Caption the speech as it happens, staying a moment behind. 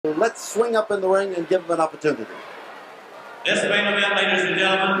Let's swing up in the ring and give him an opportunity. This main event, ladies and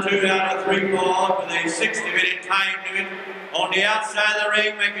gentlemen, 2 out of 3 falls with a 60-minute time limit. On the outside of the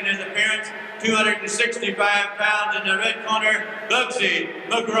ring, making his appearance, 265 pounds in the red corner, Bugsy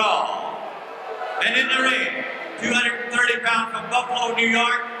McGraw. And in the ring, 230 pounds from Buffalo, New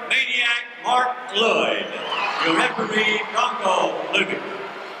York, Maniac Mark Lewin. Your referee, Bronco Lewin.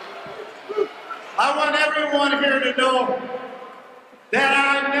 I want everyone here to know that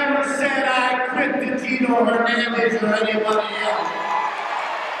I never said I quit to Gino Hernandez or anybody else.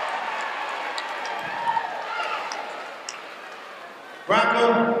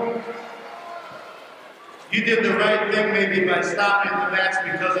 Bronco, you did the right thing maybe by stopping the match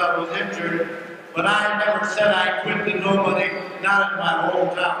because I was injured, but I never said I quit to nobody, not in my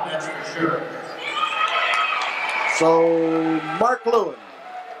hometown, that's for sure. So, Mark Lewin,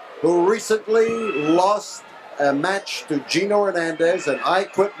 who recently lost a match to Gino Hernandez, an I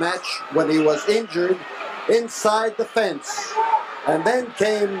Quit match when he was injured inside the fence. And then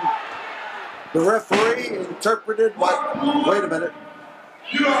came the referee, interpreted what? Wait a minute.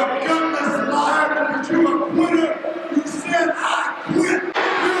 You are a gutless liar because you're a quitter. You said I quit.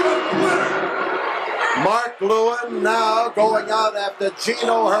 You're a quitter. Mark Lewin now going out after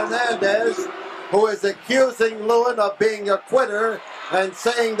Gino Hernandez, who is accusing Lewin of being a quitter and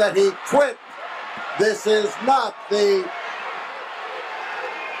saying that he quit. This is not the...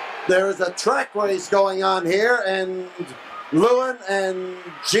 There is a track race going on here, and Lewin and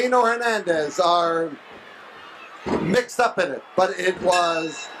Gino Hernandez are mixed up in it. But it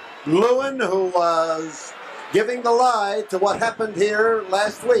was Lewin who was giving the lie to what happened here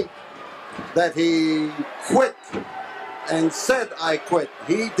last week, that he quit and said, I quit.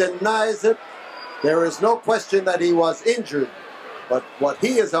 He denies it. There is no question that he was injured. But what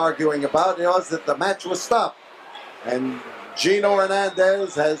he is arguing about is that the match was stopped. And Gino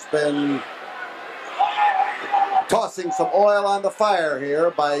Hernandez has been tossing some oil on the fire here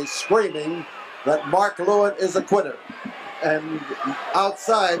by screaming that Mark Lewin is a quitter. And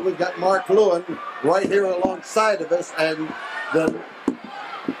outside, we've got Mark Lewin right here alongside of us, and the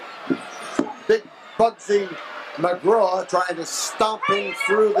big Bugsy McGraw trying to stomp him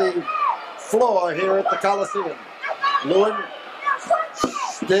through the floor here at the Coliseum. Lewin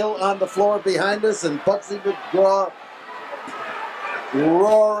still on the floor behind us, and Bugsy McGraw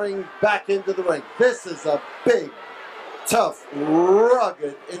roaring back into the ring. This is a big, tough,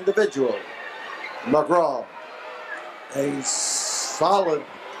 rugged individual. McGraw, a solid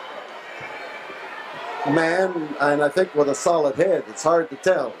man, and I think with a solid head. It's hard to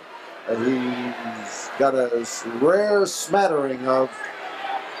tell. He's got a rare smattering of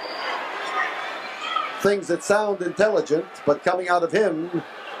things that sound intelligent, but coming out of him,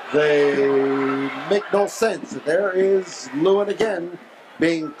 they make no sense. There is Lewin again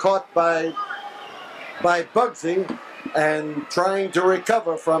being caught by Bugsy and trying to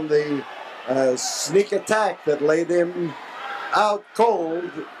recover from the sneak attack that laid him out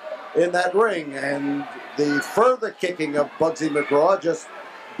cold in that ring. And the further kicking of Bugsy McGraw just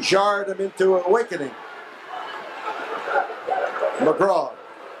jarred him into awakening. McGraw,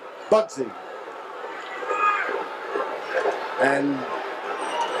 Bugsy. And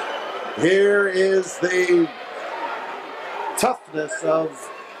here is the toughness of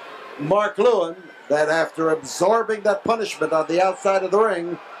Mark Lewin, that after absorbing that punishment on the outside of the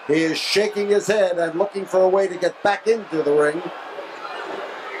ring, he is shaking his head and looking for a way to get back into the ring.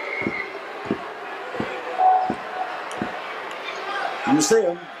 You see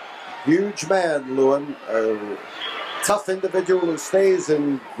him, huge man, Lewin, a tough individual who stays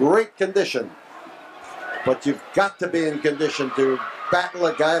in great condition. But you've got to be in condition to battle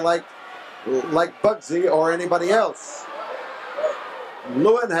a guy like Bugsy or anybody else.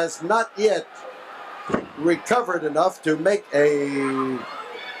 Lewin has not yet recovered enough to make a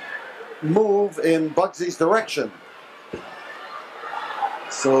move in Bugsy's direction.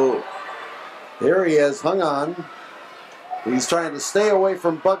 So here he has hung on. He's trying to stay away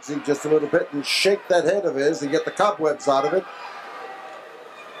from Bugsy just a little bit and shake that head of his and get the cobwebs out of it.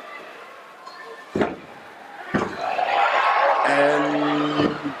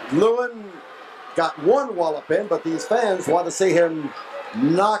 And Lewin got one wallop in, but these fans want to see him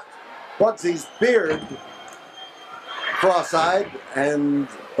knock Bugsy's beard cross-eyed,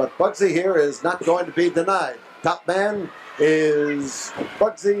 but Bugsy here is not going to be denied. Top man is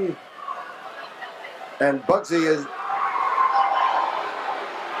Bugsy, and Bugsy is,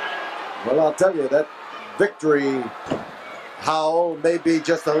 well, I'll tell you, that victory howl may be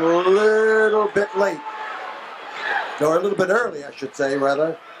just a little bit late. Or a little bit early, I should say,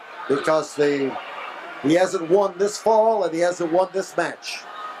 rather, because he hasn't won this fall and he hasn't won this match.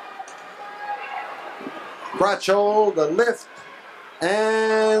 crotch hold, a lift,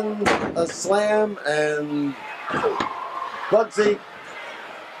 and a slam, and Bugsy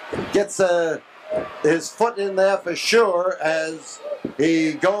gets his foot in there for sure as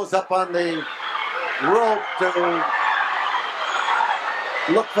he goes up on the rope to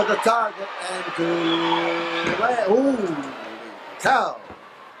look for the target and to land. Ooh, cow.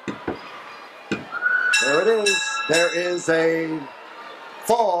 There it is. There is a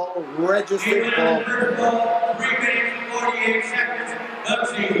fall registered for 3 minutes and 48 seconds.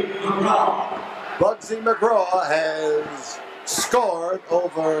 Bugsy McGraw. Bugsy McGraw has scored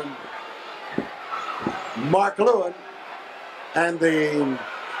over Mark Lewin, and the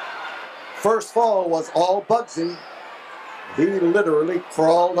first fall was all Bugsy. He literally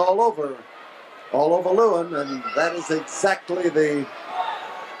crawled all over Lewin, and that is exactly the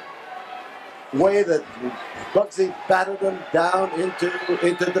way that Bugsy battered him down into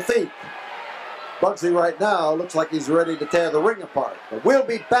defeat. Bugsy right now looks like he's ready to tear the ring apart. But we'll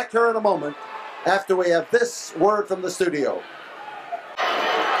be back here in a moment after we have this word from the studio.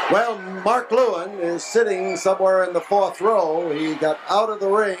 Well, Mark Lewin is sitting somewhere in the 4th row. He got out of the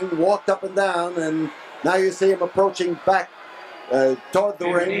ring, walked up and down, and now you see him approaching back toward the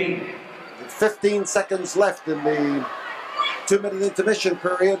ring. 15 seconds left in the 2-minute intermission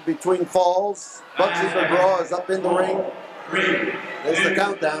period between falls. Bugsy McGraw is up in the ring. There's the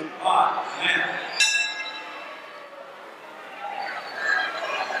countdown.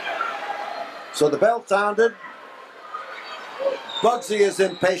 So the bell sounded. Bugsy is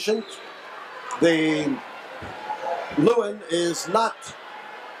impatient. Lewin is not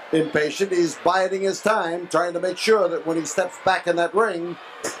impatient. He's biding his time, trying to make sure that when he steps back in that ring,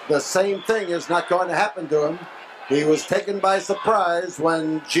 the same thing is not going to happen to him. He was taken by surprise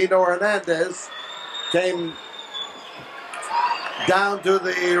when Gino Hernandez came down to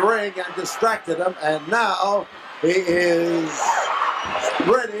the ring and distracted him, and now he is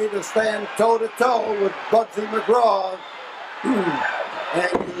ready to stand toe-to-toe with Bugsy McGraw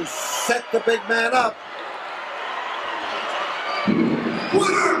and to set the big man up.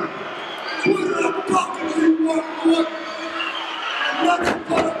 Winner! Winner! Bugsy McGraw! Nothing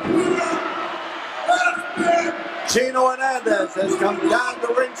but a winner! Gino Hernandez has come down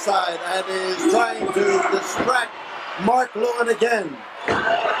the ringside and is trying to distract Mark Lewin again.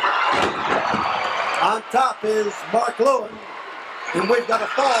 On top is Mark Lewin, and we've got a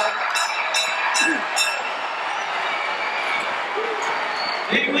fall.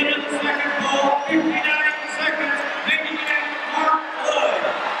 The winner of the second fall, 59 seconds, making it Mark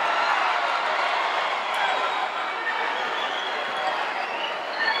Lewin.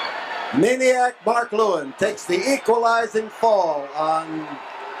 Maniac Mark Lewin takes the equalizing fall on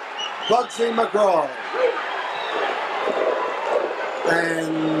Bugsy McGraw.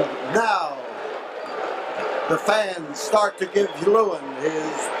 And now the fans start to give Lewin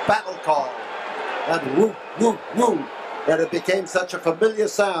his battle call. And woo, woo, woo. And it became such a familiar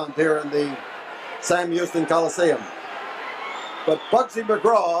sound here in the Sam Houston Coliseum. But Bugsy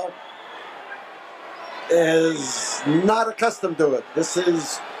McGraw is not accustomed to it. This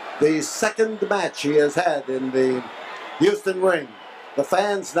is the second match he has had in the Houston ring. The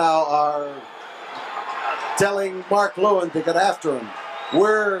fans now are telling Mark Lewin to get after him.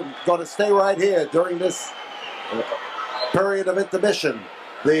 We're going to stay right here during this period of intermission.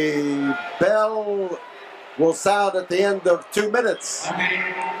 The bell will sound at the end of 2 minutes.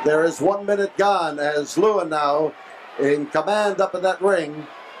 There is 1 minute gone as Lewin now, in command up in that ring,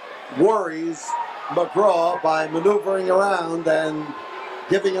 worries McGraw by maneuvering around and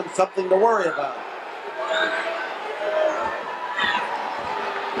giving him something to worry about.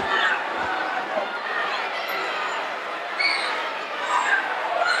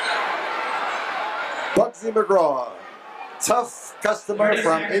 Bugsy McGraw, tough customer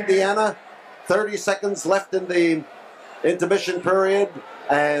from Indiana. 30 seconds left in the intermission period,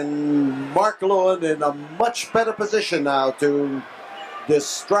 and Mark Lewin in a much better position now to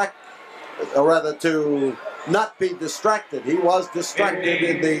distract, or rather to not be distracted. He was distracted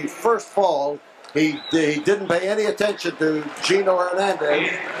in the first fall. He didn't pay any attention to Gino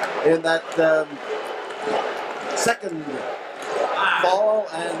Hernandez in that second fall,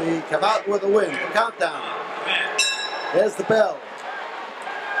 and he came out with a win. The countdown. There's the bell.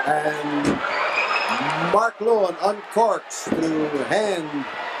 And Mark Lewin uncorks to hand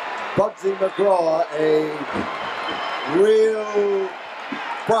Bugsy McGraw a real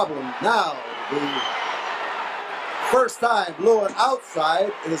problem. Now, the first time Lewin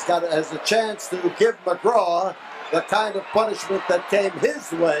outside has a chance to give McGraw the kind of punishment that came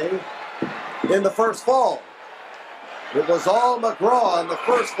his way in the first fall. It was all McGraw in the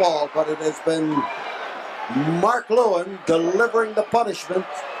first fall, but it has been Mark Lewin delivering the punishment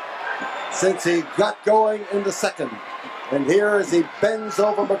since he got going in the second. And here as he bends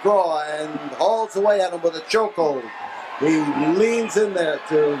over McGraw and hauls away at him with a chokehold, he leans in there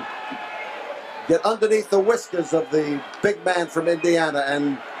to get underneath the whiskers of the big man from Indiana,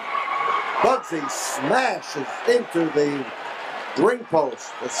 and Bugsy smashes into the ring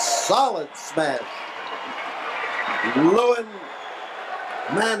post, a solid smash. Lewin,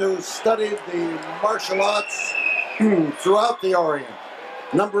 man who studied the martial arts throughout the Orient,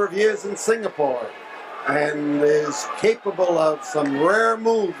 number of years in Singapore, and is capable of some rare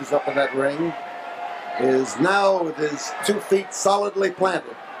moves up in that ring, is now with his 2 feet solidly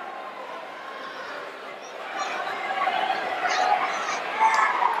planted.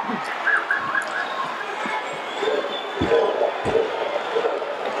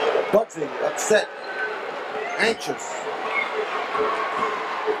 Bugsy upset, anxious.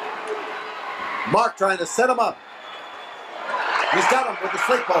 Mark trying to set him up. He's got him with the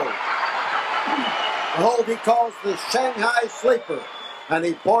sleep hold. The hold he calls the Shanghai Sleeper. And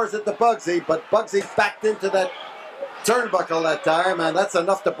he pours it to Bugsy, but Bugsy backed into that turnbuckle that time, and that's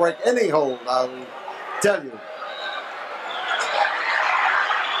enough to break any hold, I'll tell you.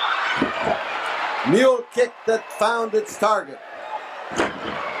 Mule kick that found its target.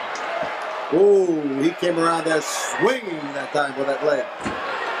 Ooh, he came around there swinging that time with that leg.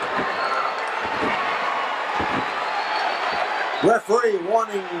 Referee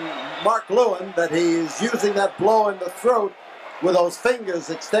warning Mark Lewin that he's using that blow in the throat with those fingers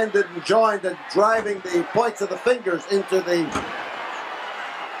extended and joined and driving the points of the fingers into the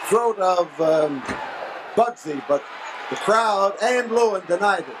throat of Bugsy, but the crowd and Lewin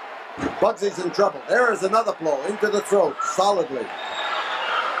denied it. Bugsy's in trouble. There is another blow into the throat, solidly.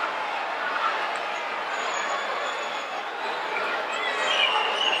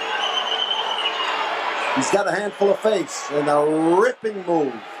 He's got a handful of face and a ripping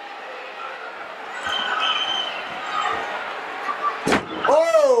move.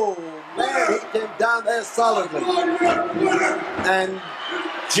 Oh, man, he came down there solidly. And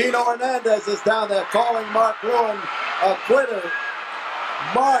Gino Hernandez is down there calling Mark Lewin a quitter.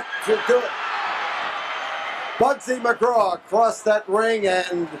 Mark to do it. Bugsy McGraw across that ring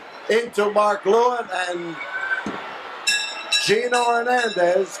and into Mark Lewin, and Gino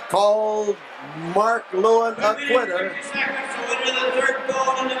Hernandez called Mark Lewin a quitter.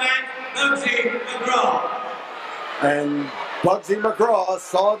 And Bugsy McGraw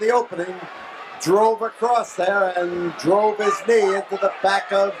saw the opening, drove across there, and drove his knee into the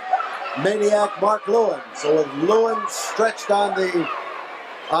back of Maniac Mark Lewin. So with Lewin stretched on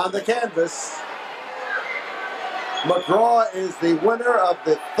the canvas, McGraw is the winner of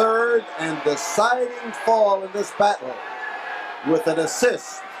the third and deciding fall in this battle, with an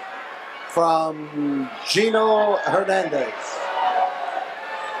assist from Gino Hernandez.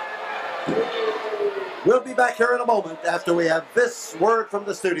 We'll be back here in a moment after we have this word from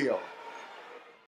the studio.